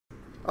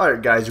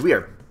Alright guys, we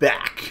are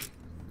back.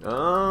 I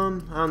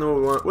don't know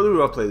what do we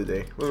want to play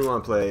today? What do we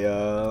want to play?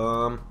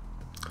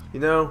 You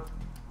know,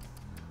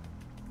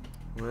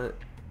 what?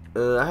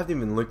 I haven't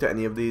even looked at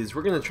any of these.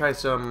 We're gonna try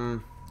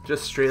some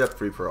just straight up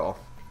free-for-all.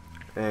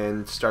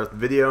 And start the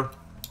video.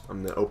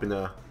 I'm gonna open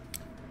a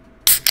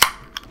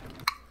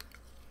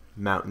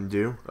Mountain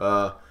Dew,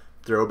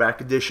 throwback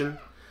edition.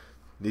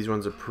 These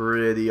ones are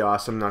pretty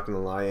awesome, not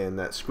gonna lie, and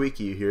that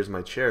squeaky you hear is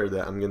my chair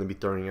that I'm gonna be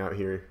throwing out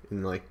here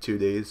in like 2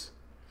 days.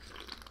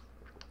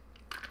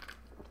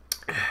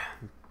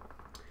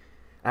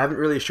 I haven't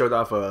really showed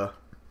off a,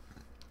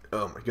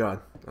 oh my god,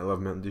 I love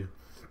Mountain Dew,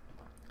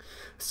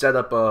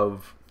 setup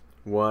of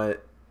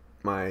what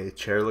my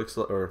chair looks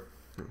like, or,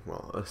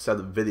 well, a set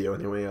of video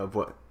anyway of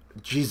what,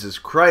 Jesus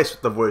Christ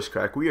with the voice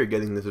crack, we are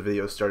getting this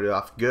video started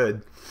off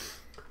good.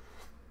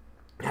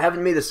 I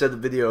haven't made a set of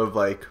video of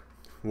like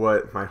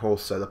what my whole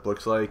setup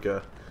looks like,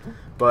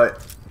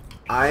 but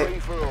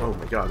oh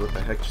my god, what the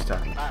heck just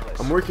happened?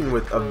 I'm working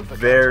with a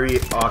very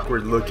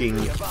awkward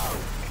looking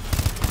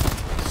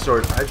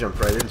I jumped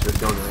right into it,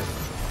 don't I?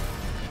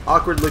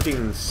 Awkward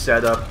looking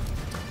setup.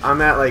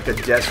 I'm at like a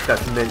desk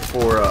that's meant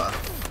for a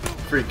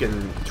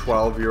freaking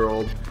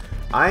 12-year-old.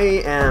 I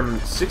am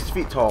 6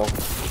 feet tall.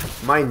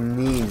 My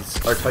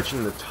knees are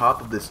touching the top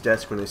of this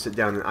desk when I sit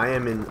down, and I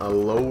am in a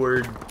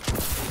lowered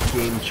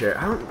game chair.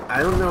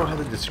 I don't know how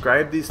to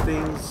describe these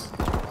things.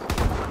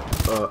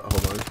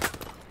 Hold on.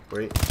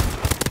 Wait.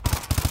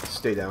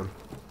 Stay down.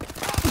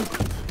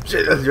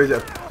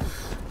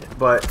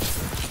 But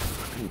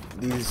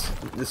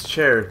this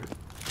chair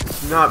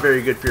is not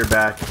very good for your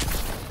back.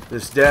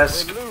 This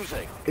desk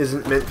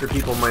isn't meant for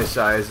people my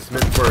size. It's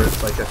meant for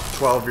like a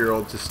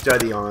 12-year-old to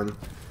study on.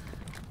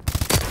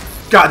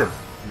 Got him!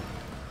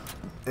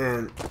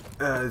 And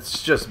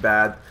it's just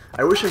bad.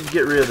 I wish I could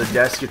get rid of the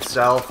desk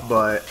itself,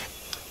 but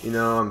you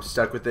know, I'm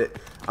stuck with it.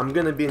 I'm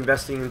gonna be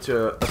investing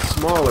into a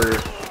smaller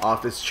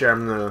office chair.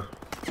 I'm gonna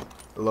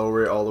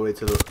lower it all the way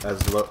to the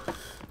as low.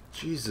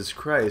 Jesus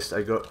Christ!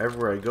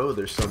 Everywhere I go,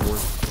 there's someone.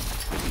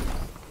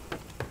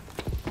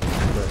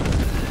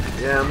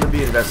 Yeah, I'm going to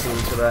be investing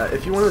into that.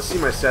 If you want to see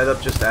my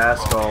setup, just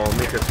ask. I'll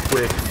make a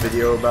quick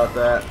video about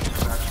that.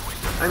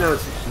 I know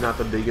it's not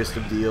the biggest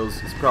of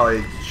deals. It's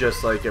probably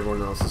just like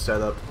everyone else's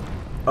setup.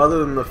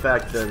 Other than the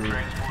fact that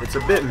it's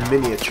a bit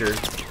miniature.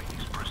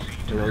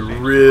 And I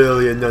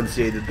really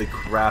enunciated the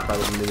crap out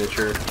of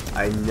miniature.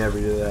 I never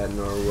do that,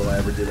 nor will I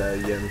ever do that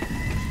again.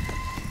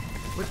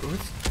 What's...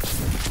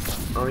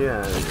 Oh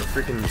yeah, a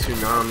freaking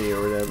tsunami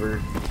or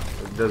whatever.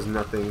 It does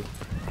nothing.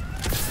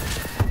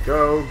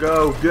 Go,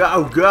 go,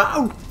 go, go!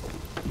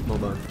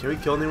 Hold on. Can we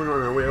kill anyone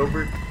on our way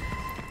over?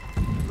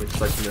 Looks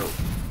like no.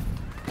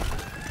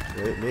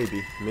 Wait,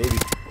 maybe.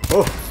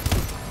 Oh!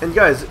 And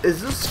guys,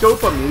 is this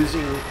scope I'm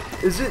using,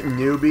 is it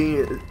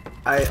newbie?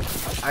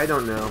 I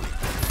don't know.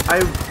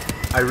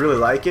 I really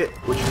like it,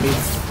 which means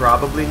it's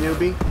probably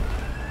newbie.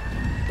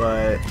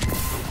 But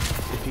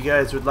if you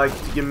guys would like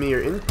to give me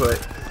your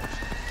input,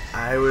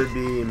 I would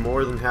be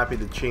more than happy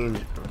to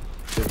change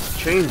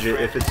it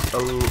if it's a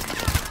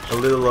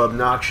little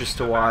obnoxious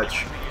to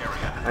watch.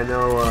 I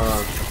know,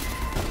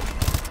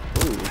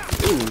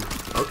 ooh,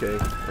 okay,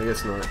 I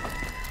guess not.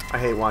 I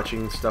hate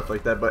watching stuff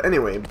like that, but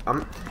anyway,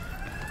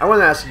 I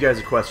want to ask you guys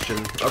a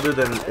question, other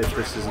than if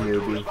this is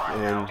newbie,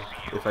 and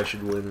if I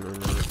should win or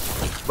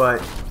not.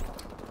 But,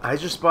 I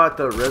just bought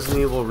the Resident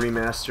Evil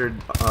Remastered,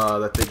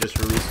 that they just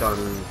released on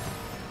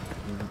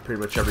pretty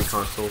much every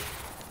console,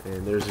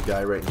 and there's a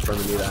guy right in front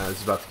of me that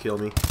is about to kill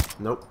me.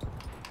 Nope.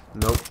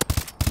 Nope.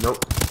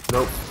 Nope.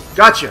 Nope.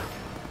 Gotcha!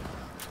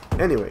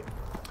 Anyway,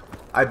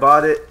 I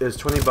bought it. It was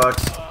 20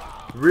 bucks.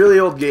 Really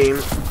old game.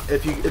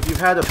 If you've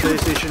had a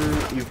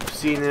PlayStation, you've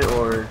seen it,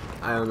 or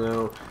I don't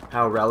know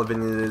how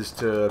relevant it is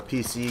to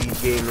PC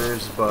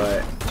gamers,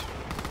 but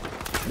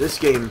this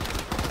game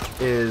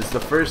is the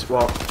first.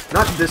 Well,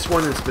 not this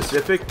one in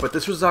specific, but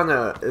this was on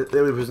it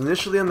was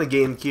initially on the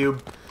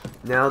GameCube.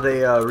 Now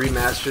they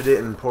remastered it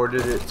and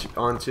ported it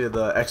onto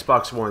the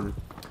Xbox One.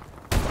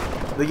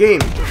 The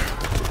game,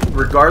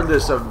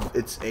 regardless of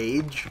its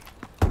age,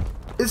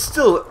 it's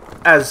still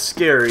as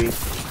scary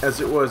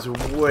as it was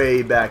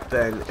way back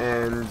then,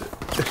 and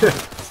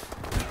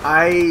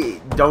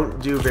I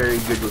don't do very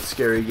good with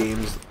scary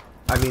games.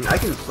 I mean, I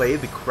can play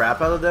the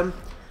crap out of them,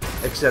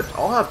 except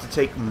I'll have to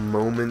take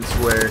moments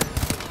where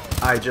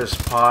I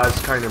just pause,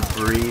 kind of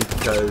breathe,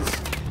 because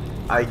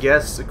I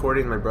guess,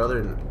 according to my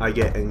brother, I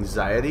get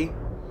anxiety,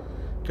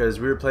 because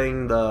we were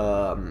playing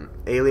the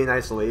Alien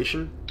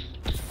Isolation,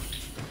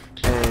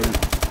 and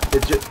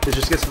it just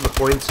gets to the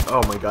point.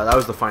 Oh my god, that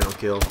was the final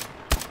kill.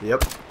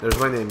 Yep, there's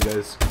my name,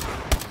 guys.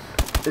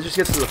 It just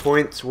gets to the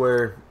point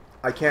where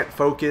I can't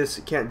focus,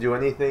 can't do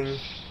anything,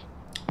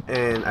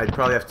 and I'd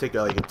probably have to take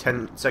like a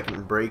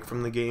 10-second break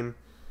from the game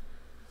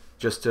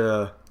just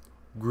to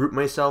group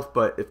myself.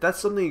 But if that's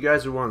something you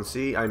guys would want to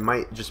see, I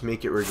might just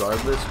make it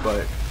regardless.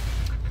 But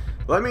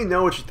let me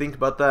know what you think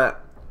about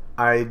that.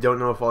 I don't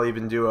know if I'll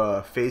even do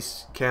a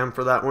face cam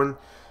for that one.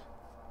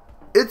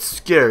 It's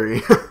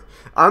scary.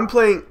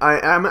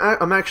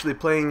 I'm actually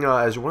playing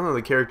as one of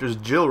the characters,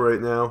 Jill,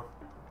 right now.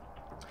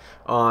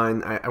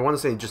 On I want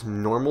to say just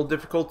normal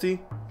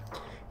difficulty,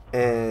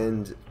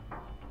 and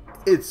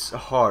it's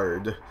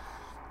hard.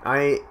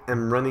 I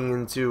am running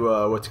into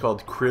what's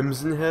called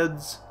Crimson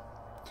Heads,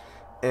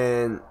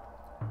 and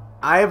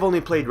I have only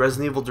played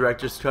Resident Evil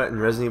Director's Cut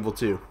and Resident Evil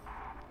 2,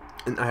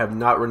 and I have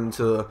not run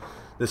into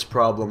this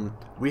problem.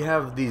 We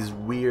have these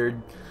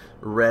weird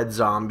red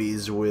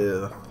zombies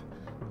with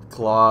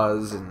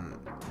claws, and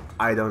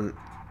I don't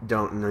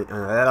know.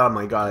 Oh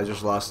my god, I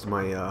just lost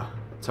my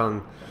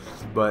tongue.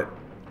 But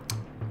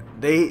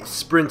they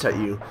sprint at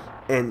you,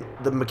 and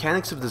the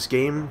mechanics of this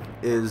game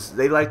is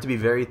they like to be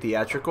very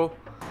theatrical,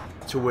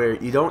 to where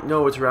you don't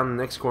know what's around the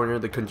next corner.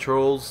 The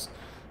controls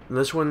in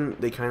this one,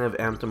 they kind of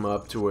amped them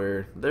up to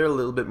where they're a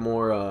little bit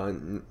more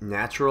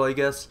natural, I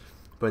guess.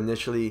 But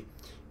initially,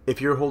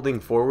 if you're holding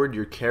forward,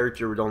 your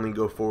character would only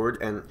go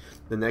forward, and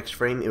the next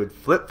frame it would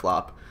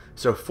flip-flop.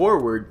 So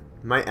forward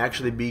might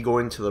actually be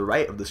going to the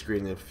right of the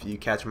screen, if you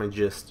catch my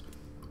gist.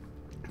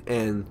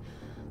 And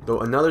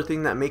though another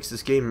thing that makes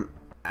this game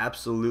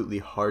absolutely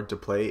hard to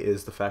play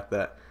is the fact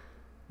that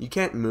you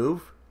can't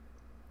move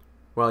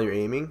while you're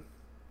aiming.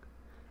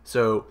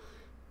 So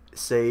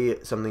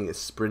say something is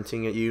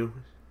sprinting at you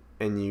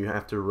and you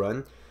have to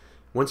run.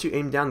 Once you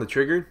aim down the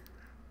trigger,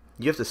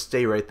 you have to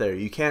stay right there.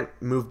 You can't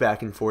move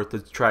back and forth to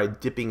try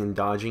dipping and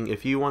dodging.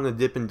 If you want to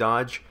dip and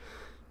dodge,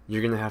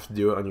 you're going to have to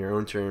do it on your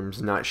own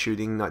terms, not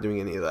shooting, not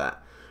doing any of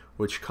that,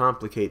 which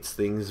complicates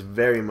things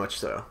very much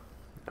so.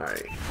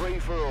 Alright. Free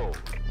for all.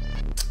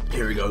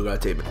 Here we go.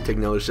 Gotta take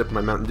another sip of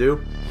my Mountain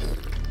Dew.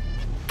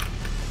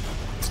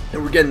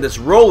 And we're getting this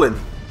rolling.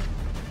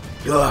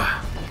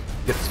 Ugh.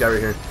 Get this guy right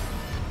here.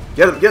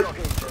 Get him, get him.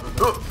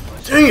 Oh,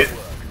 dang it.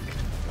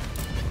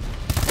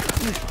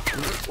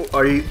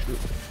 Are you...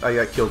 I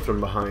got killed from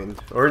behind.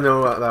 Or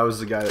no, that was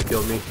the guy that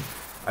killed me.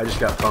 I just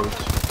got punked.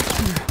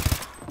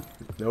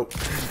 Nope.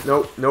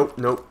 Nope, nope,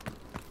 nope.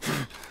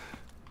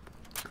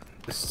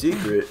 The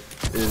secret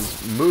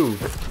is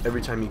move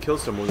every time you kill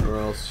someone, or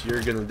else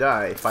you're gonna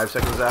die 5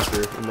 seconds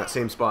after in that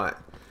same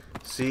spot.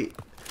 See,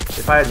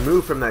 if I had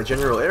moved from that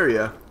general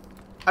area,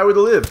 I would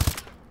have lived.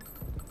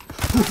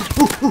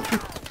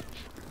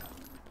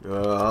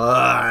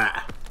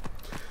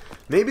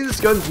 Maybe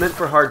this gun's meant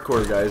for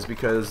hardcore guys,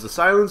 because the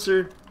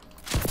silencer,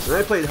 when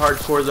I played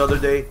hardcore the other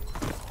day,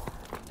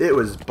 it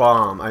was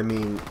bomb. I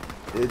mean,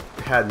 it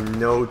had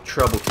no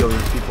trouble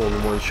killing people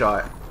in one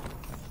shot.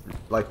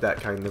 Like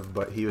that kind of,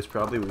 but he was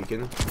probably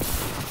weakened.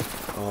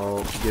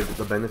 I'll give it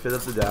the benefit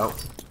of the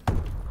doubt.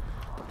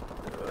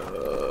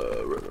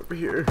 Run over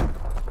here.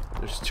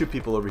 There's 2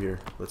 people over here.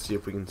 Let's see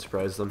if we can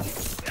surprise them.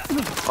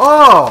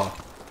 Oh!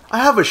 I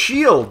have a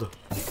shield!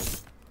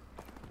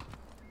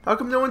 How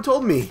come no one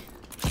told me?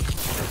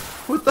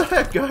 What the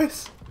heck,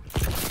 guys?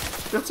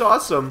 That's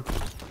awesome.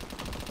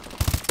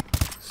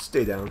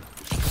 Stay down.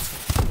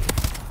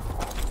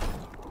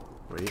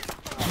 Wait.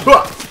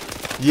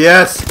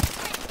 Yes!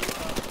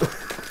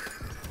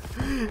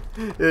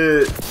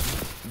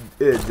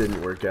 It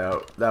didn't work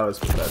out. That was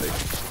pathetic.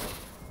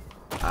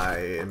 I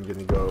am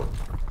gonna go...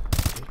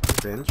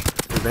 Revenge?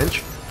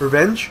 Revenge?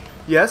 Revenge?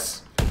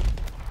 Yes?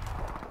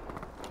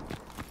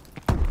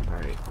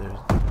 Alright, there's...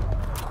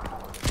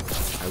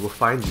 I will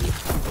find you.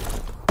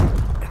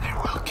 And I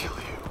will kill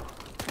you.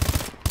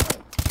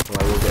 Well,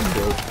 I will get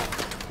killed.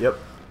 Yep.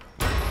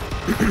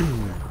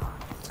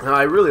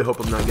 I really hope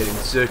I'm not getting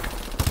sick.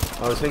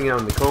 I was hanging out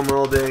in the coma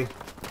all day,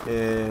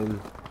 and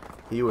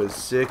he was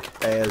sick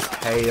as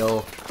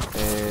hell,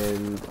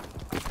 and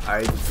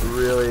I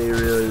really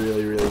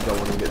don't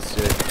want to get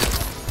sick,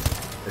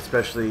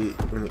 especially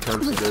when it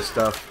comes to this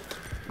stuff.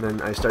 And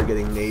then I start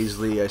getting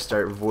nasally, I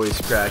start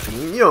voice cracking.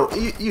 You know,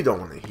 you don't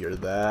want to hear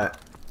that.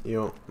 You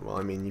know, well,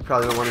 I mean, you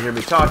probably don't want to hear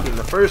me talking in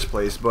the first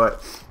place,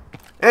 but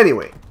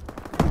anyway,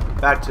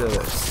 back to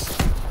this.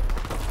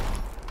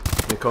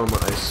 Nakoma,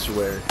 I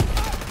swear,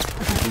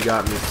 you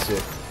got me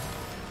sick.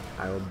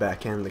 I will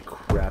backhand the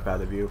crap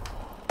out of you.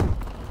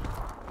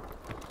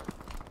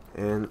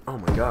 And, oh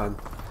my god,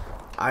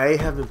 I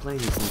have been playing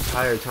this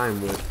entire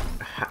time with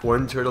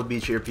one Turtle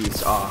Beach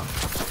earpiece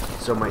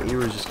off, so my ear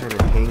was just kind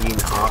of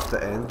hanging off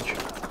the edge.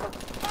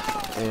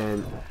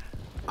 And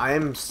I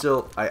am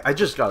still, I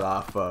just got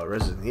off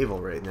Resident Evil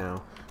right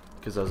now,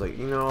 because I was like,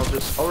 you know,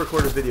 I'll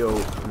record a video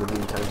in the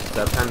meantime, since I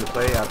have time to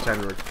play, I have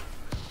time to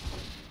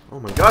oh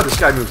my god, this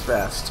guy moves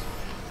fast.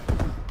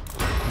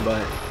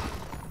 But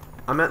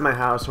I'm at my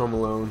house, home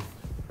alone,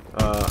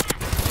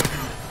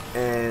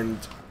 and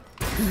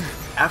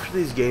after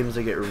these games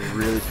I get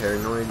really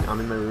paranoid. I'm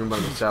in my room by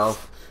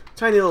myself,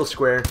 tiny little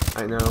square,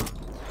 I know,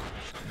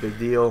 big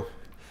deal,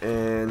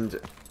 and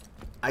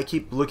I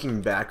keep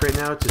looking back right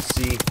now to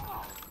see,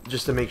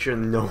 just to make sure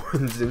no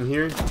one's in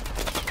here.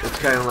 It's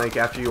kind of like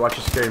after you watch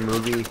a scary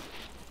movie,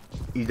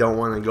 you don't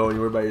want to go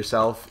anywhere by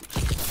yourself.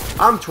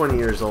 I'm 20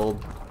 years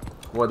old,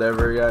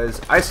 whatever guys,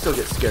 I still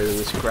get scared of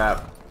this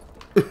crap.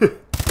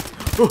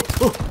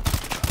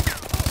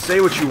 Say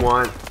what you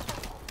want,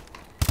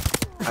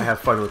 I have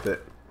fun with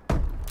it.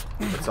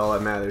 That's all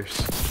that matters.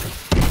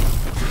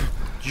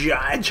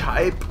 Judge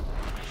hype.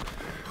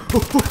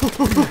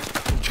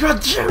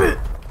 God damn it!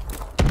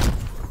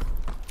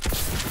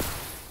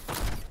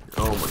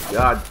 Oh my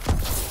god.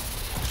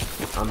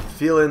 I'm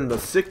feeling the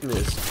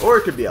sickness. Or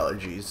it could be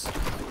allergies.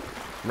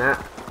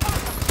 Matt.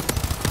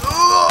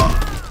 Oh!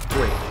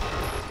 Wait.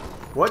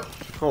 What?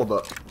 Hold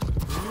up.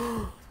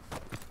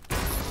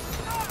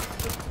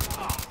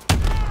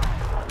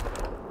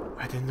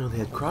 I didn't know they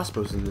had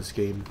crossbows in this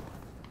game.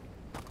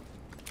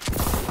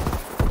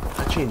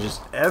 That changes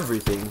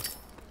everything.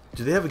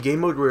 Do they have a game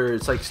mode where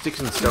it's like sticks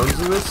and stones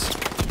in this?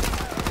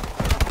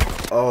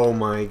 Oh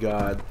my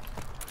god.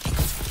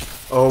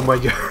 Oh my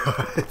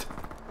god.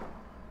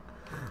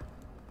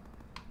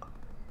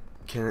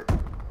 Can it?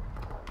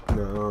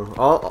 No.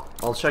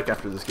 I'll check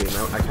after this game.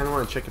 I kind of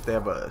want to check if they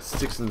have a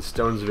sticks and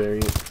stones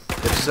variant.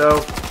 If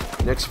so,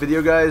 next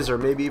video, guys, or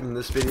maybe even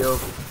this video,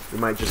 we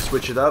might just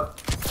switch it up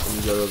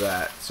and go to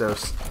that. So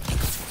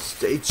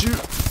stay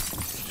tuned.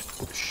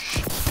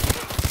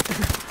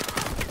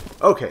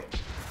 Okay.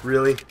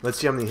 Really? Let's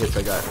see how many hits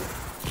I got.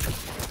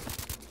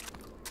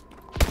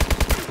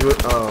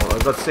 Oh, I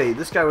was about to say,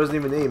 this guy wasn't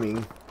even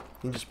aiming.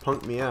 He just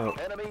punked me out.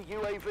 Enemy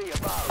UAV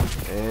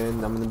above.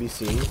 And I'm gonna be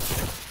seen.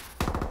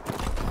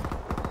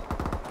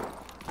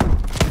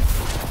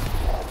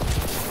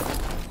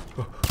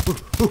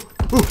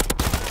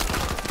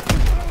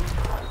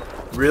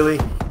 Really?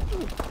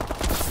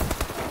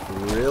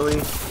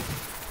 Really?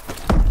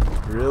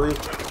 Really?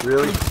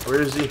 Really?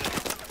 Where is he?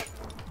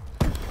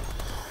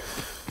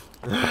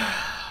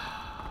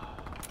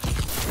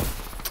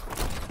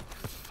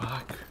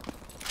 Fuck.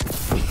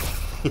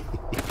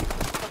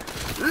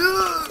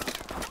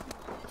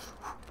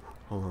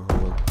 Hold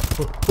on.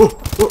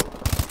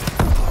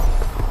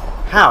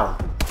 How?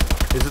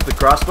 Is it the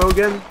crossbow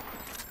again?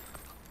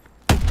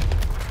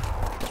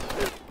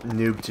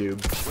 Noob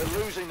tube. We're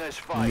losing this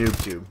fight.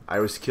 Noob tube. I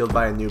was killed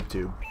by a noob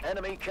tube.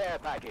 Enemy care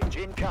package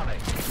incoming.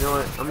 You know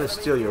what? I'm gonna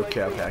steal your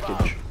care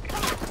package.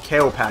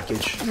 Kale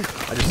package.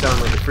 I just sound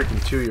like a freaking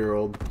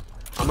 2-year-old.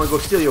 I'm gonna go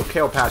steal your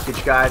kale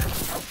package, guy.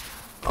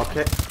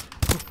 Okay.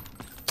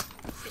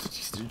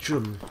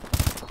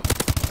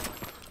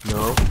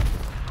 No.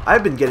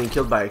 I've been getting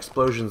killed by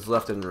explosions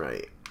left and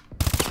right.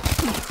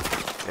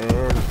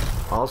 And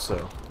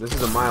also, this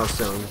is a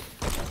milestone.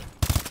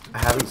 I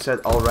haven't said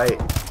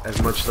alright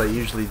as much as I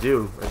usually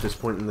do at this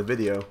point in the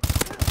video.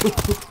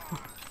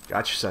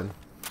 Gotcha, son.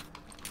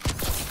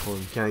 Hold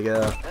on, can I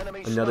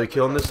get another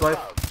kill in this life?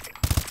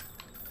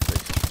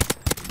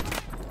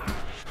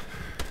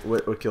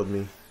 What killed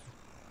me?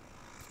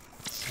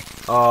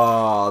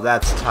 Oh,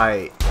 that's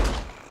tight.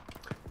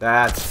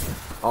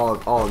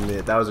 I'll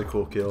admit, that was a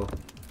cool kill.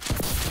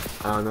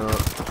 I don't know.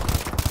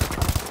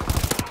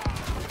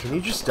 Can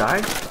you just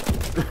die?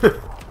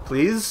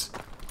 Please?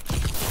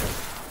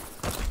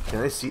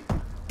 Can I see?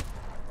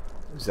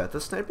 Is that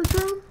the sniper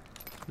drone?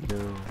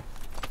 No.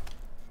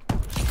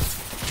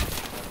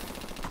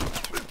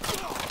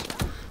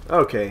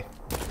 Okay.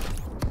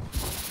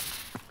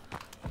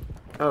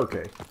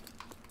 Okay.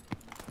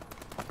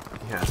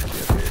 He has to be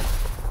up here.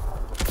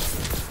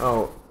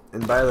 Oh,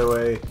 and by the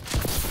way,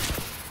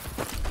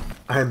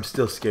 I'm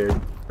still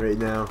scared right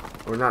now.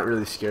 Or not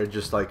really scared,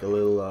 just like a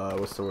little,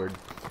 what's the word?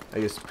 I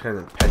guess kind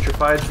of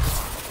petrified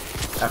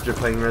after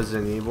playing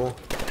Resident Evil.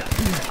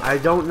 I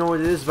don't know what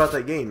it is about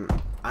that game.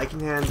 I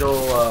can handle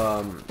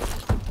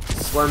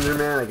Slender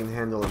Man, I can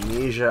handle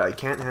Amnesia, I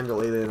can't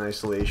handle Alien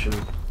Isolation.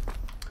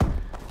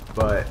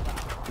 But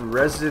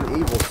Resident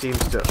Evil seems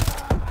to,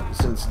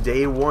 since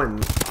day one,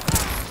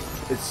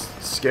 it's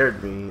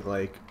scared me.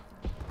 Like,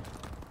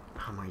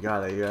 oh my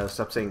god, I gotta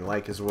stop saying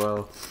like as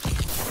well.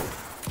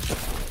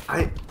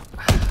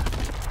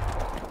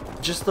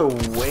 Just the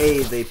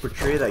way they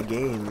portray that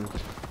game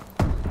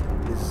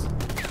is,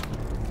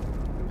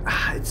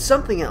 it's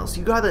something else.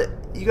 You gotta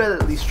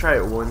at least try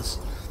it once.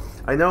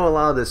 I know a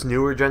lot of this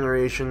newer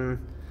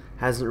generation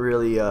hasn't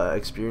really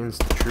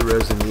experienced the true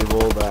Resident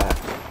Evil that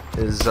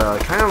is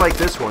kind of like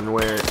this one,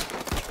 where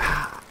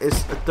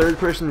it's a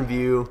third-person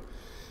view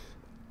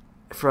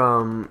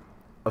from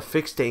a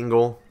fixed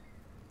angle,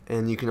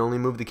 and you can only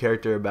move the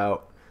character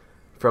about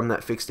from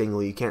that fixed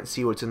angle. You can't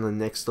see what's in the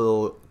next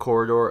little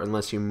corridor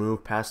unless you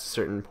move past a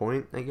certain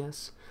point, I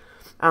guess.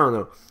 I don't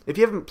know. If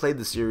you haven't played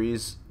the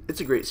series,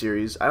 it's a great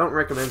series. I don't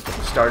recommend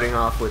starting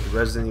off with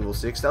Resident Evil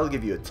 6. That'll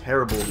give you a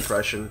terrible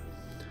impression.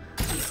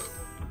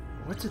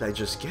 What did I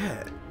just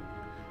get?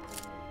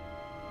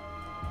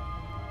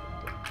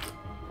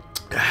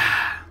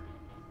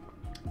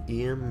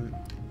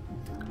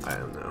 I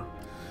don't know.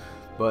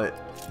 But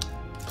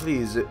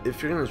please,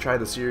 if you're gonna try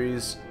the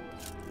series,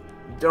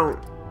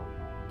 don't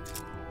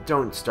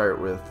start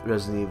with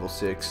Resident Evil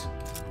 6.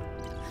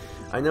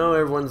 I know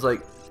everyone's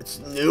like, it's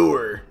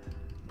newer,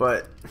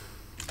 but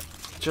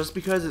just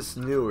because it's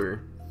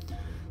newer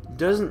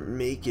doesn't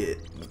make it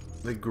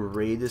the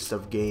greatest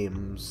of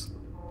games.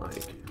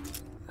 Like,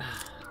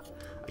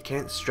 I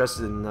can't stress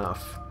it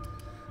enough.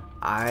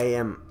 I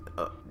am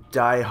a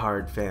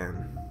die-hard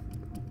fan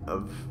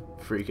of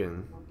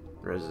freaking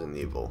Resident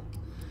Evil,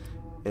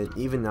 and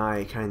even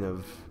I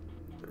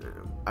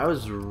I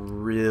was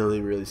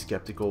really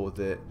skeptical with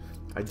it.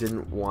 I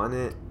didn't want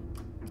it.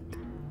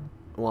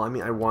 Well, I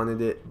mean, I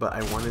wanted it, but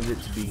I wanted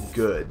it to be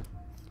good,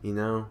 you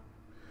know?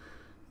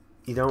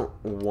 You don't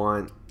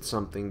want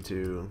something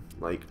to,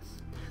 like,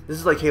 this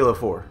is like Halo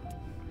 4.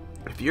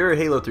 If you're a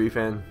Halo 3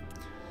 fan,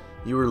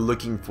 you were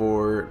looking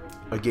for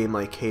a game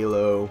like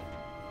Halo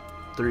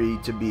 3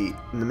 to be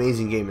an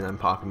amazing game, and I'm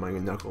popping my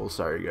knuckles.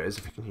 Sorry guys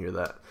if you can hear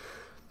that.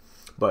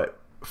 But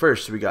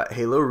first we got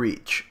Halo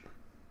Reach.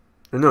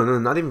 No,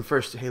 not even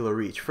first Halo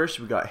Reach. First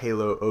we got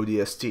Halo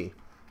ODST.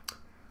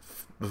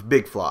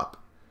 Big flop.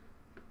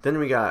 Then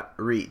we got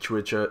Reach,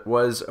 which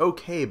was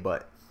okay,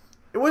 but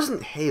it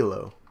wasn't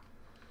Halo.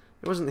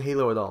 It wasn't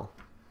Halo at all.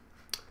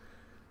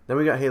 Then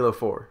we got Halo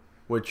 4,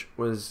 which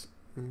was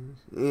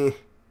it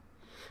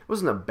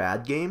wasn't a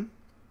bad game,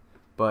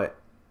 but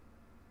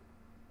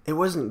it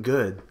wasn't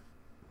good.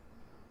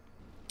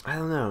 I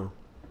don't know.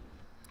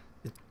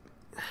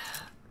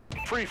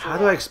 How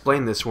do I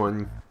explain this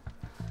one?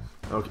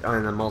 Okay,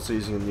 and I'm also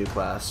using a new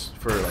class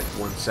for like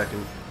 1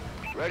 second.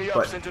 Ready up,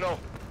 But Sentinel.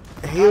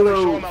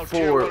 Halo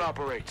Tier 1 4,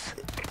 operates.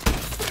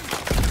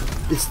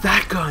 it's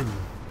that gun.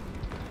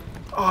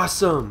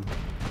 Awesome.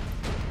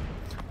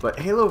 But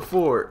Halo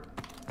 4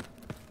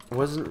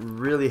 wasn't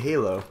really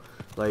Halo.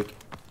 Like,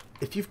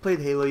 if you've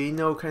played Halo, you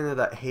know kind of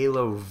that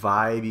Halo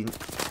vibe.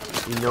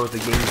 You know what the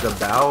game's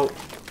about.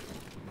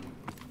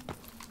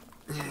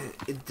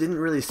 It didn't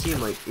really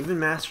seem like, even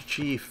Master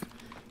Chief,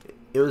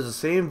 it was the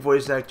same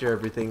voice actor,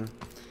 everything.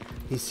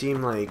 He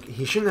seemed like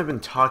he shouldn't have been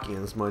talking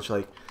as much.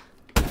 Like,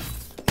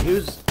 he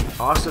was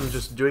awesome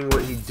just doing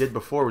what he did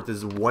before with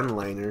his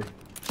one-liner,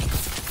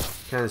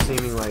 kind of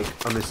seeming like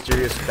a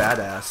mysterious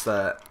badass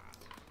that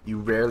you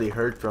rarely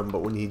heard from, but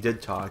when he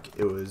did talk,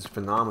 it was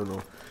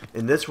phenomenal.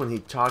 In this one, he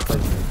talked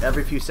like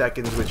every few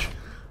seconds, which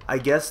I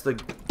guess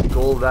the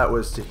goal of that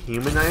was to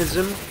humanize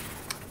him,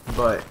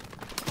 but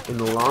in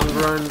the long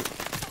run,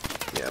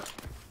 yeah,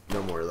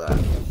 no more of that.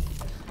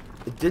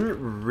 It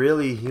didn't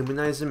really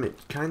humanize him.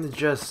 It kind of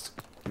just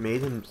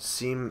made him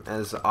seem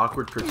as an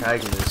awkward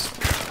protagonist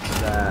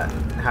that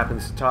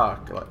happens to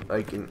talk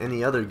like in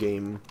any other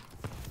game,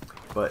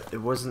 but it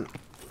wasn't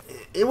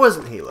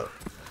Halo.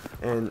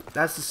 And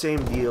that's the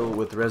same deal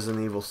with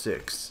Resident Evil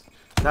 6.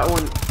 That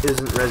one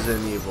isn't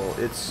Resident Evil.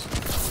 It's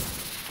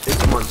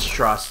a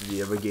monstrosity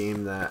of a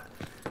game that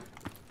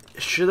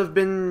should have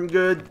been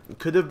good,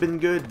 could have been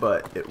good,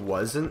 but it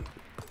wasn't.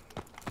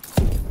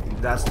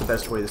 That's the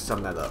best way to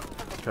sum that up,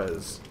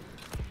 because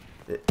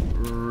it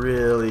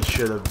really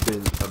should have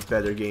been a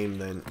better game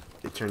than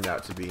it turned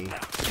out to be.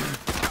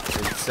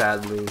 And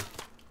sadly,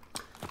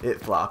 it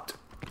flopped,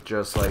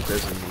 just like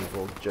Resident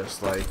Evil,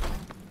 just like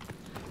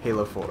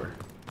Halo 4.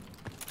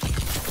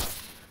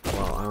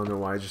 Well, I don't know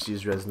why I just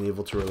used Resident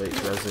Evil to relate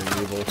to Resident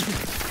Evil.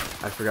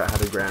 I forgot how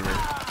to grammar.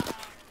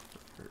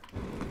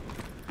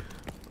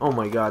 Oh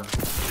my god.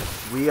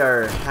 We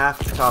are half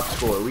the top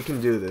score. We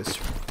can do this.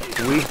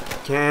 We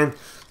can.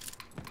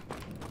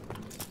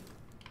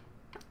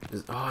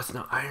 Oh, it's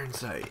not Iron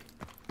Sight.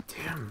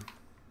 Damn.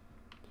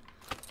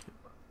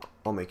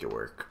 I'll make it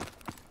work.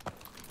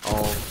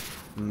 I'll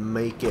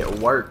make it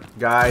work,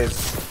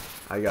 guys.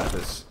 I got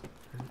this.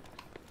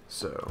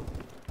 So,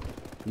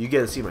 you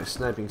get to see my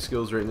sniping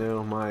skills right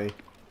now. My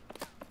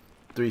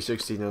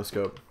 360 no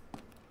scope.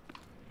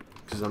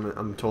 Because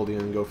I'm totally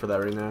gonna go for that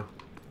right now.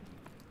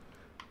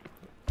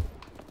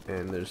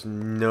 And there's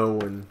no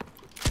one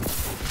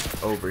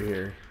over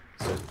here.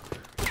 So,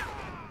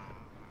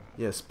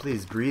 yes,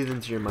 please breathe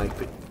into your mic.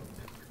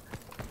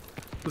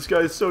 This guy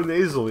is so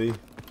nasally.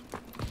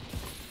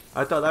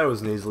 I thought I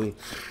was nasally.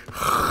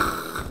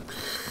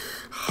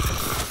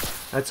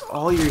 That's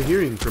all you're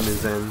hearing from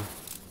his end.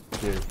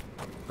 Here,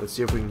 let's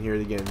see if we can hear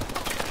it again.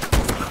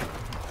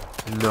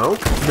 No?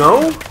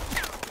 No?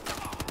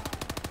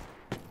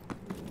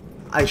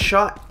 I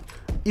shot.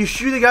 You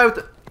shoot a guy with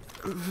the.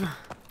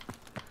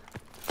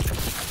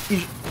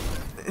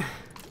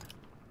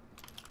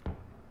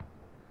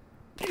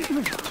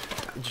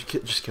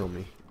 Just kill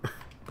me.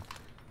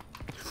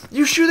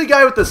 You shoot a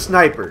guy with a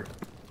sniper.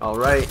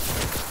 Alright.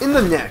 In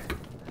the neck.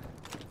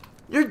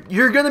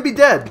 You're gonna be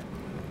dead.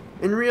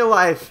 In real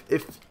life,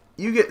 if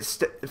you get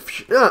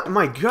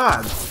my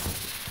god.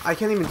 I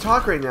can't even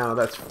talk right now.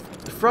 That's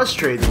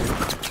frustrating.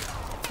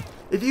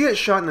 If you get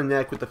shot in the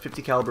neck with a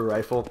 50 caliber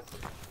rifle,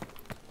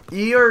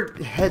 your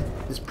head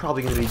is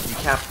probably gonna be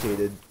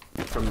decapitated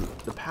from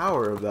the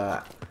power of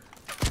that.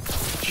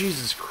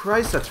 Jesus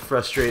Christ, that's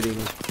frustrating.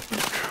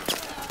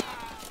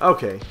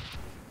 Okay.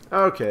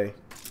 Okay.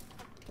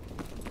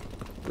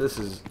 This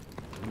has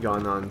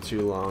gone on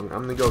too long.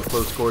 I'm gonna go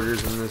close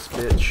quarters in this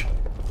bitch.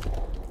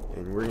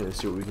 And we're gonna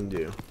see what we can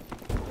do.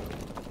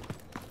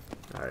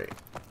 Alright.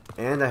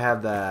 And I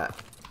have that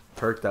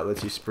perk that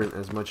lets you sprint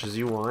as much as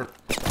you want.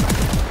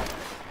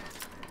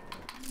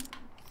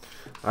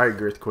 Alright,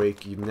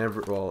 Girthquake,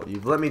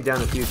 you've let me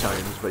down a few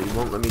times, but you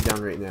won't let me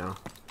down right now.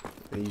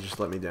 And you just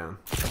let me down.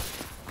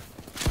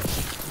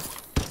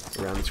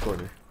 Around this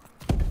corner.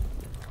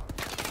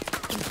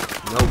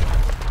 Nope.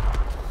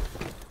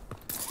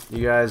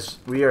 You guys,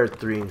 we are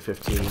 3 and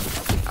 15.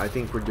 I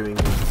think we're doing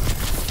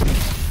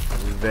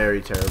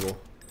very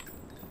terrible.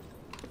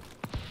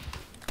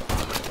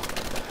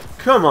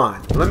 Come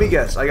on, let me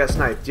guess. I got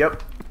sniped.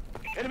 Yep.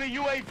 Enemy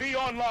UAV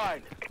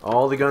online.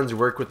 All the guns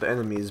work with the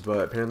enemies, but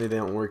apparently they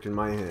don't work in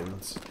my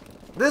hands.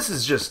 This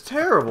is just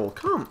terrible.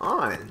 Come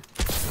on.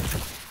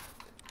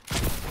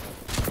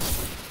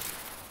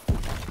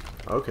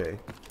 Okay.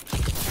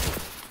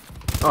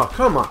 Oh,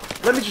 come on.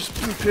 Let me just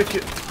pick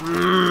it.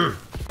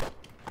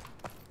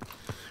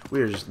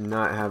 We are just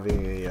not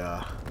having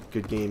a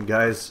good game,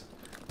 guys.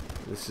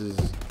 This is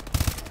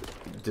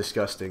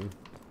disgusting.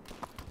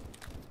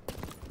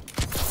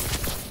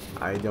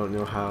 I don't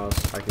know how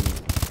else I can...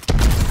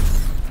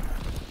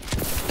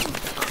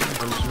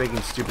 I'm just making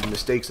stupid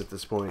mistakes at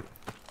this point.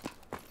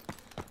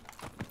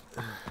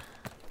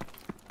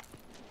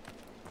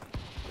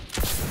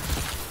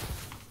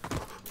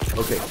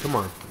 Okay, come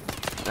on.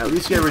 At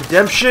least get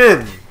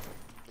redemption!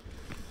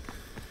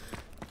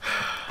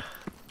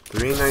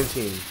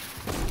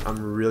 3-19.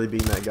 I'm really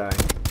beating that guy.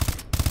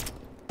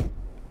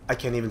 I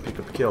can't even pick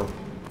up a kill.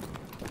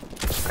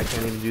 I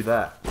can't even do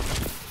that.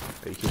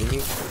 Are you kidding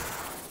me?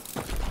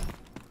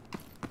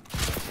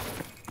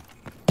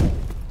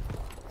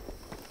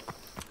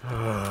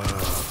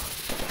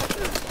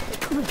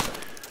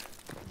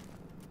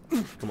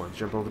 Come on,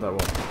 jump over that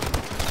wall.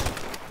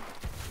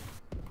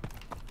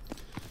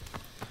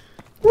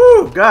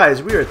 Woo!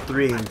 Guys, we are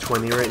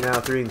 3-20 right now,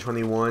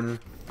 3-21.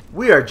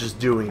 We are just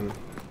doing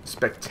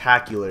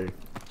spectacular.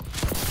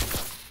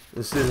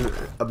 This isn't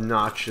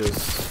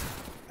obnoxious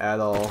at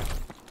all.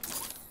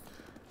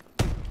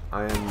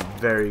 I am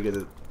very good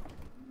at...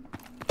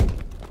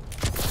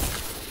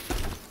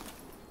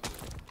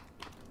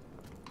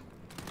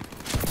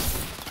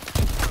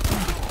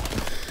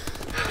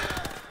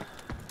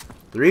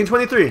 Three and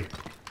 23.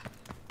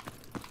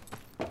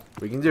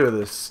 We can do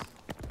this.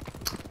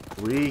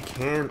 We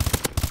can.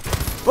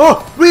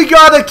 Oh, we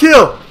got a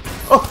kill!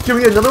 Oh, can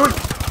we get another one?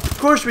 Of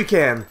course we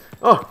can.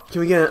 Oh,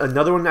 can we get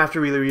another one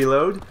after we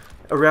reload?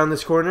 Around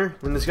this corner,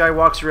 when this guy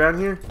walks around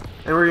here,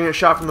 and we're gonna get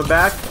shot from the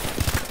back.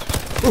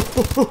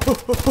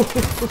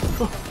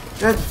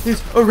 And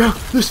he's around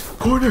this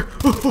corner.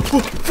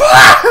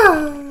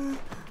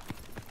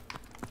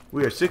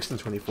 We are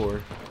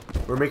 6-24.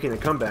 We're making a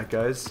comeback,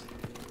 guys.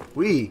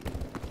 We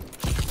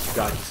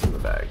got this in the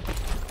bag.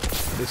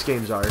 This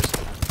game's ours.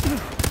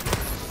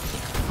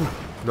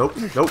 Nope,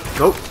 nope,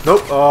 nope,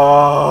 nope.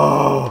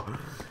 Oh!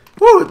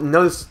 Woo!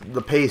 Notice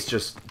the pace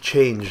just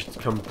changed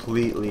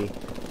completely.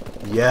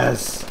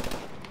 Yes.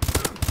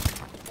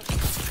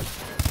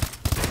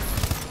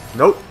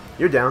 Nope,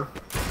 you're down.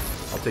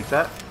 I'll take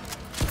that.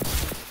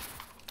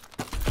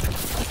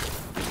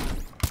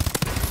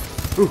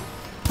 Ooh,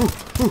 ooh,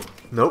 ooh.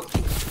 Nope.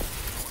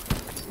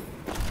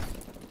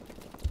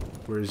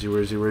 Where is he?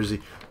 Where is he? Where is he?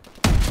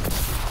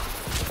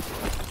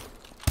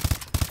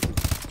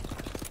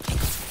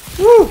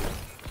 Woo!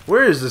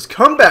 Where is this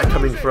comeback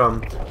coming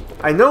from?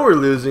 I know we're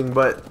losing,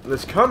 but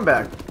this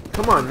comeback.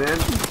 Come on, man.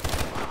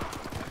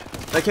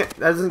 That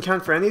doesn't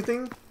count for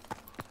anything?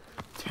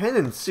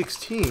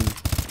 10-16.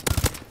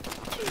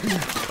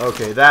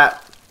 Okay,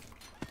 that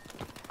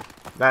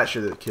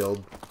should have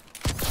killed.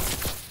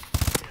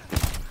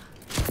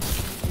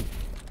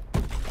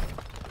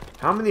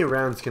 How many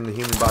rounds can the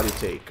human body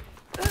take?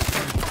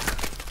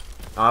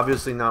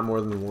 Obviously not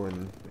more than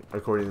one,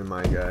 according to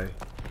my guy.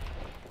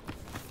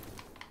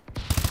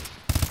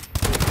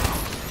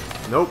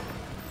 Nope.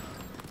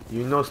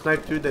 You no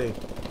snipe today.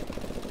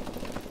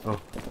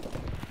 Oh.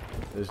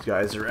 There's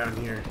guys around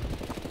here.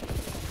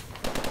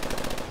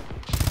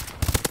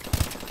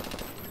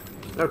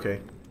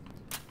 Okay.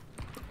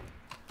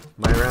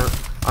 My round.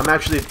 I'm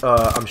actually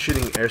I'm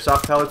shooting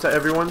airsoft pellets at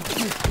everyone.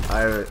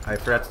 I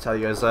forgot to tell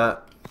you guys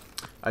that.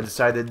 I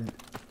decided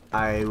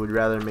I would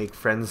rather make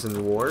friends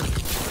in war,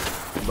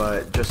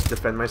 but just to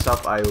defend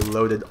myself, I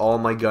loaded all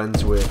my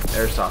guns with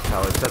airsoft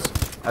pellets.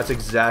 That's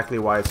exactly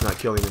why it's not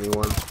killing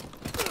anyone.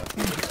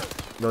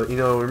 You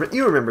know,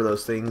 you remember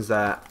those things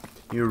that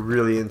you were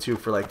really into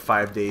for like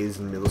 5 days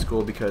in middle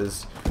school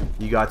because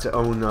you got to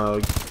own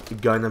a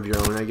gun of your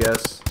own, I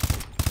guess.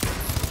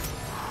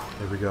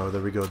 There we go,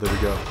 there we go, there we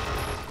go.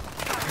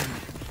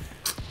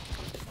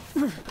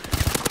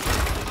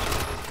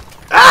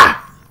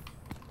 Ah!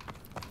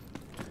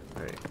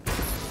 Alright.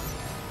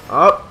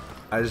 Oh!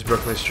 I just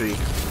broke my streak.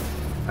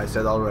 I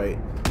said alright.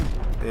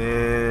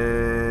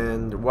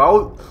 And,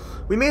 well,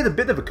 we made a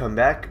bit of a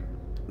comeback.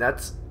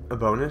 That's a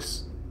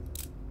bonus.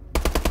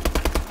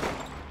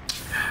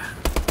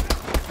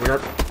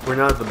 We're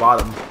not at the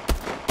bottom.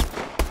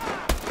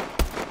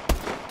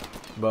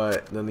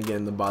 But then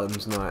again, the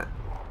bottom's not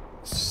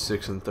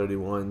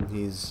 6-31.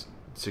 He's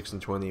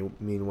 6-20.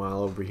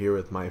 Meanwhile, over here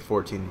with my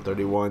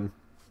 14-31.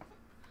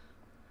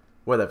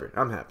 Whatever.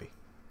 I'm happy.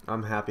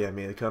 I'm happy I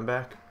made a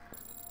comeback.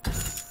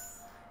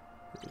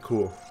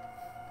 Cool.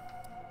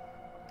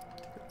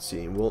 Let's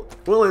see.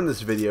 We'll end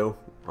this video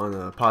on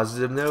a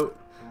positive note.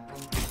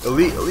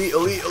 Elite, elite,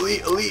 elite,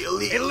 elite, elite,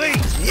 elite,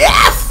 elite.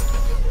 Yes!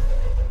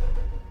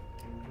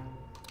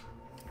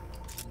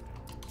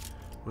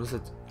 What is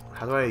it?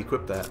 How do I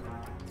equip that?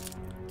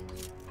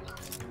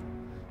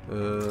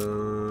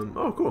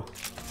 Oh, cool.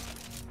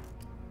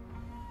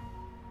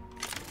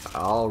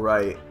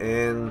 Alright,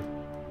 and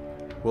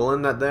we'll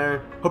end that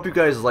there. Hope you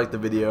guys liked the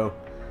video,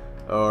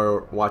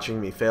 or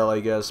watching me fail, I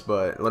guess,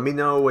 but let me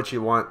know what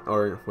you want,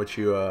 or what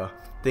you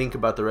think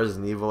about the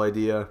Resident Evil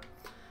idea.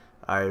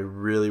 I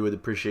really would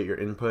appreciate your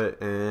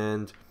input,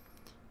 and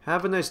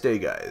have a nice day,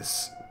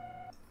 guys.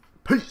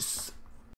 Peace!